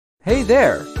Hey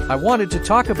there! I wanted to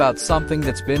talk about something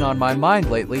that's been on my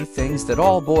mind lately, things that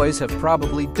all boys have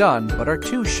probably done but are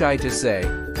too shy to say.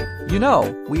 You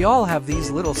know, we all have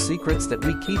these little secrets that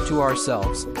we keep to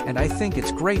ourselves, and I think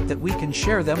it's great that we can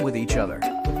share them with each other.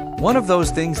 One of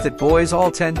those things that boys all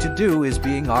tend to do is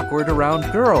being awkward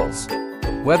around girls.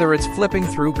 Whether it's flipping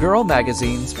through girl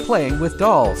magazines, playing with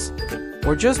dolls,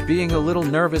 or just being a little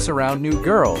nervous around new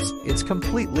girls, it's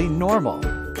completely normal.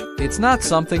 It's not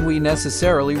something we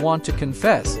necessarily want to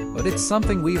confess, but it's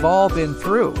something we've all been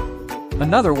through.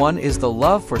 Another one is the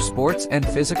love for sports and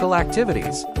physical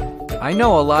activities. I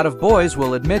know a lot of boys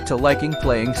will admit to liking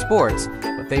playing sports,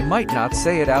 but they might not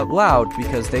say it out loud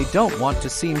because they don't want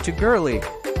to seem too girly.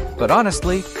 But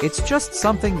honestly, it's just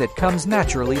something that comes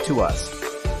naturally to us.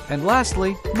 And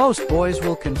lastly, most boys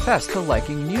will confess to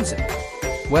liking music.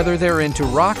 Whether they're into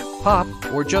rock, pop,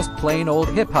 or just plain old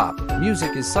hip-hop,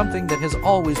 music is something that has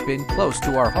always been close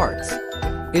to our hearts.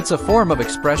 It's a form of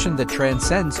expression that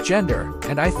transcends gender,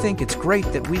 and I think it's great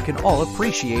that we can all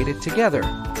appreciate it together.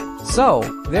 So,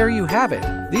 there you have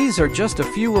it. These are just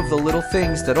a few of the little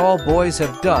things that all boys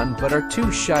have done but are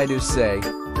too shy to say.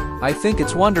 I think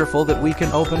it's wonderful that we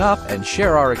can open up and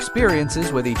share our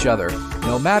experiences with each other,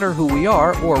 no matter who we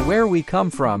are or where we come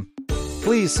from.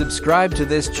 Please subscribe to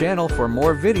this channel for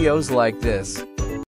more videos like this.